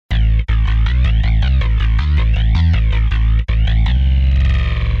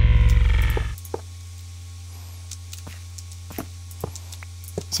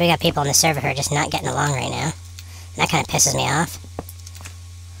So we got people on the server who are just not getting along right now. And that kind of pisses me off.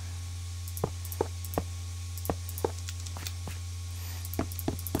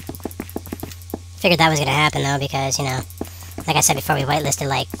 Figured that was going to happen, though, because, you know, like I said before, we whitelisted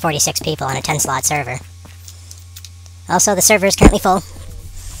like 46 people on a 10-slot server. Also, the server is currently full,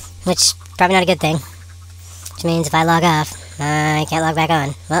 which probably not a good thing. Which means if I log off, I can't log back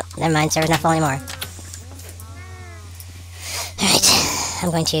on. Well, never mind, server's not full anymore. Alright, I'm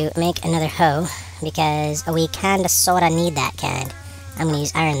going to make another hoe, because we kinda sorta need that kind. I'm going to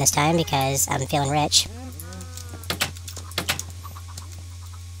use iron this time, because I'm feeling rich.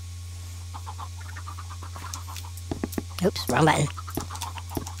 Oops, wrong button.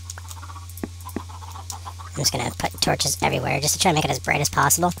 I'm just gonna put torches everywhere just to try to make it as bright as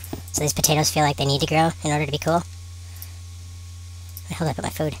possible so these potatoes feel like they need to grow in order to be cool. Where the hell did I put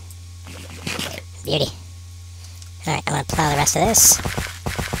my food? Beauty. Alright, I'm gonna plow the rest of this.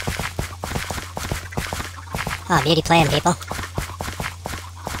 Oh, beauty playing, people.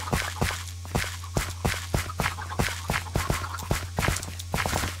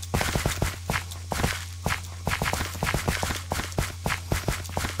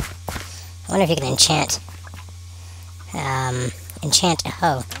 I wonder if you can enchant a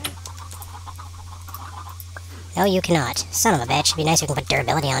hoe. No, you cannot. Son of a bitch. It'd be nice if you can put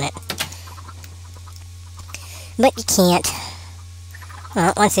durability on it. But you can't.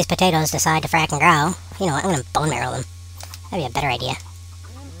 Well, once these potatoes decide to frack and grow, you know what, I'm gonna bone marrow them. That'd be a better idea.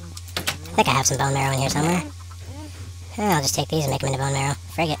 I think I have some bone marrow in here somewhere. I'll just take these and make them into bone marrow.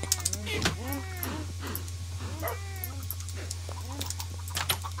 Frig it.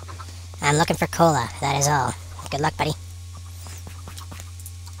 I'm looking for cola, that is all. Good luck, buddy.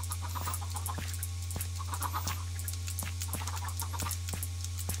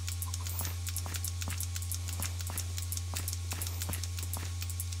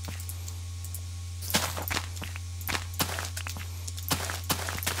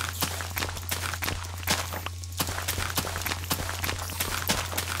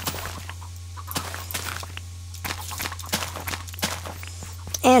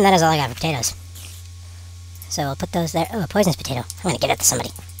 And that is all I got for potatoes. So I'll put those there. Oh, a poisonous potato. I'm gonna give it to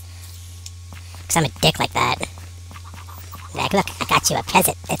somebody. Because I'm a dick like that. Like, look, I got you a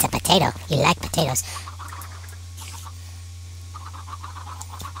present. It's a potato. You like potatoes.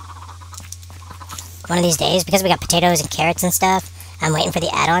 One of these days, because we got potatoes and carrots and stuff, I'm waiting for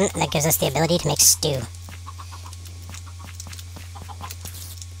the add-on that gives us the ability to make stew.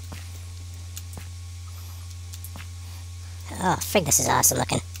 Oh, frig, this is awesome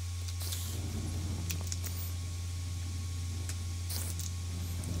looking.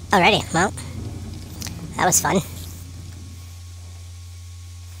 Alrighty, well, that was fun.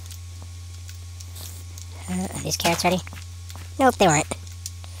 Are these carrots ready? Nope, they weren't.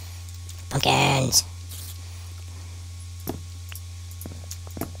 Pumpkins.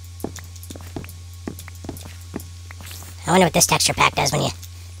 I wonder what this texture pack does when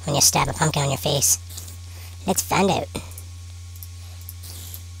you stab a pumpkin on your face. Let's find out.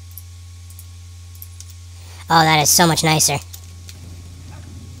 Oh, that is so much nicer.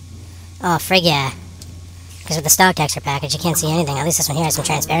 Oh, frig yeah. Because with the stock texture package, you can't see anything. At least this one here has some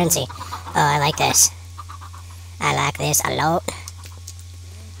transparency. Oh, I like this. I like this a lot.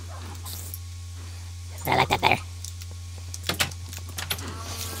 But I like that better.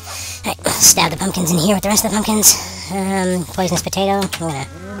 Alright, stab the pumpkins in here with the rest of the pumpkins. Poisonous potato. I'm gonna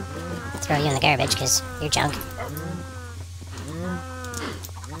throw you in the garbage because you're junk.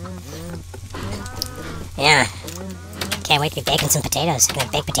 Yeah. Can't wait to be baking some potatoes. I'm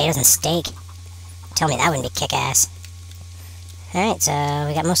gonna bake potatoes and steak. Tell me that wouldn't be kick-ass. Alright, so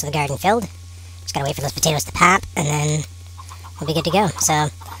we got most of the garden filled. Just gotta wait for those potatoes to pop, and then we'll be good to go. So, I'm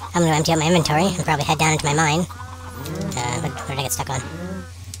gonna empty out my inventory and probably head down into my mine. What did I get stuck on?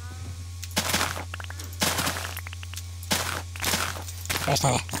 First,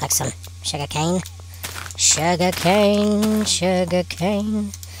 I'm gonna collect some sugar cane. Sugar cane, sugar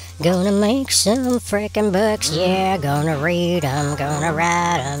cane. Gonna make some frickin' books, yeah. Gonna read 'em, gonna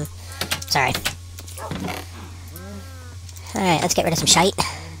write 'em. Sorry. Alright, let's get rid of some shite.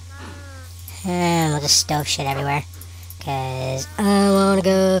 And we'll just stove shit everywhere. Cause I wanna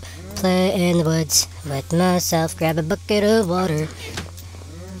go play in the woods with myself, grab a bucket of water.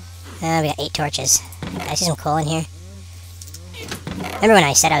 We got 8 torches. I see some coal in here. Remember when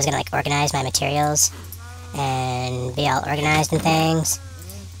I said I was gonna like organize my materials and be all organized and things?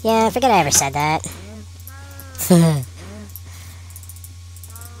 Yeah, I forget I ever said that.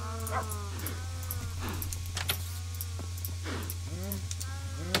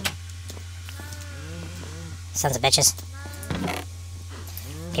 Sons of bitches.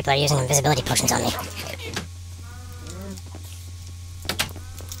 People people are using invisibility potions on me.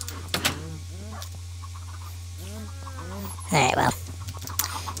 Alright, well.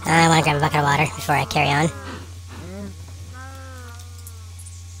 I want to grab a bucket of water before I carry on.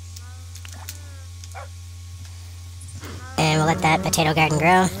 And we'll let that potato garden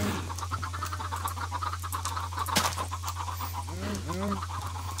grow.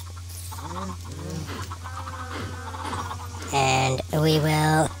 And we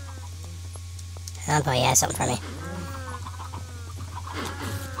will... Oh boy, yeah, something for me.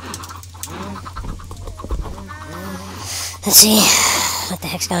 Let's see what the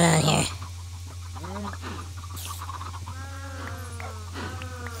heck's going on here.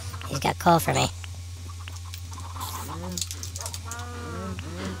 He's got coal for me.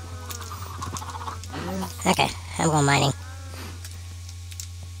 Okay, I'm going mining.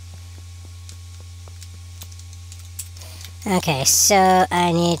 Okay, so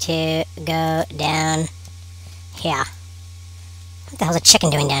I need to go down here. What the hell's a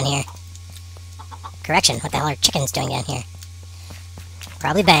chicken doing down here? Correction, what the hell are chickens doing down here?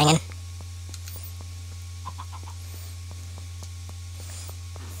 Probably banging.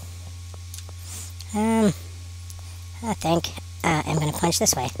 I think I'm gonna punch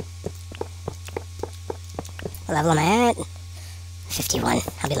this way. What level am I at? 51.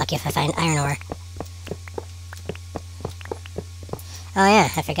 I'll be lucky if I find iron ore. Oh yeah,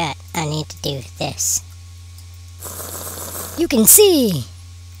 I forgot. I need to do this. You can see!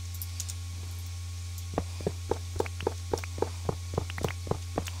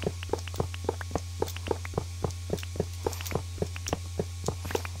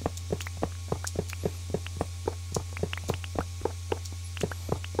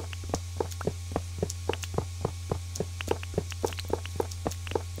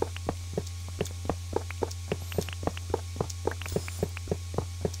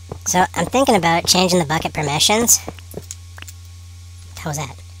 So, I'm thinking about changing the bucket permissions. How was that?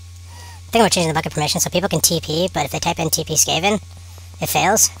 I'm thinking about changing the bucket permissions so people can TP, but if they type in TP Skaven, it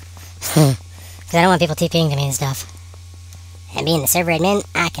fails. Because I don't want people TPing to me and stuff. And being the server admin,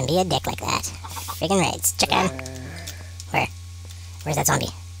 I can be a dick like that. Friggin' raids. Chicken. Where? Where's that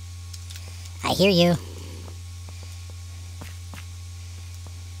zombie? I hear you.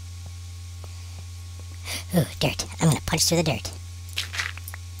 Ooh, dirt. I'm gonna punch through the dirt.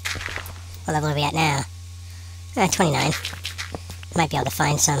 What level are we at now? 29. Might be able to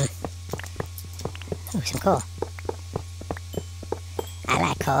find some... Ooh, some coal. I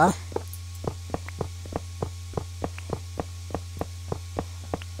like coal.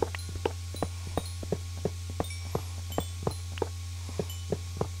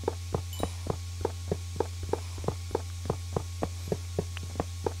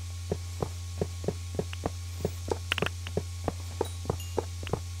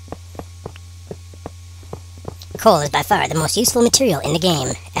 Coal is by far the most useful material in the game,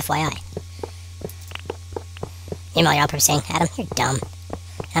 FYI. You're all probably saying, Adam, you're dumb.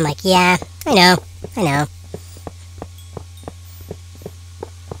 I'm like, yeah, I know.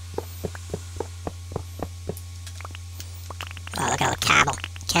 Oh, look at all the cobble.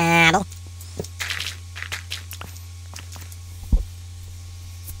 Cobble.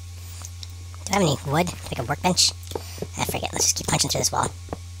 Do I have any wood? Like a workbench? I forget, let's just keep punching through this wall.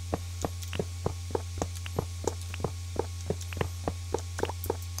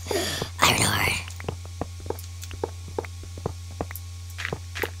 Iron ore.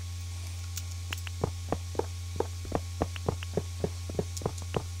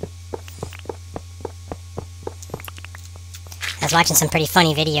 I was watching some pretty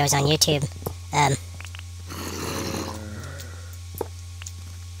funny videos on YouTube.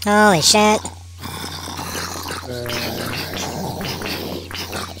 Holy shit.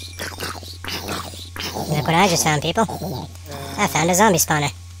 Look what I just found, people. I found a zombie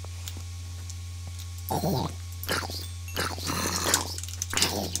spawner.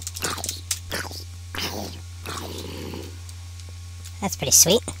 That's pretty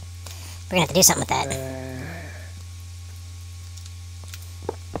sweet. We're gonna have to do something with that.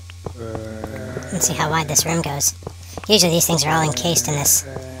 Let's see how wide this room goes. Usually these things are all encased in this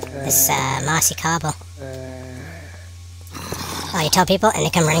mossy cobble. Oh, you tell people and they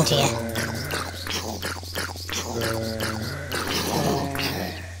come running to you.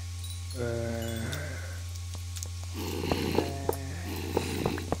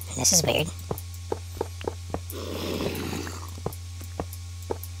 This is weird.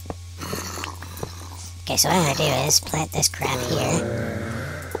 Okay, so what I'm gonna do is plant this crap here.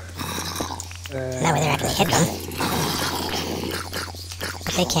 And that way they're not gonna hit them.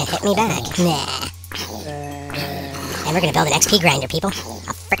 But they can't hit me back. Nah. And we're gonna build an XP grinder, people.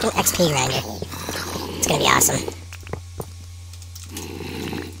 A frickin' XP grinder. It's gonna be awesome.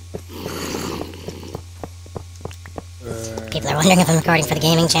 People are wondering if I'm recording for the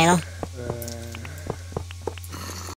gaming channel.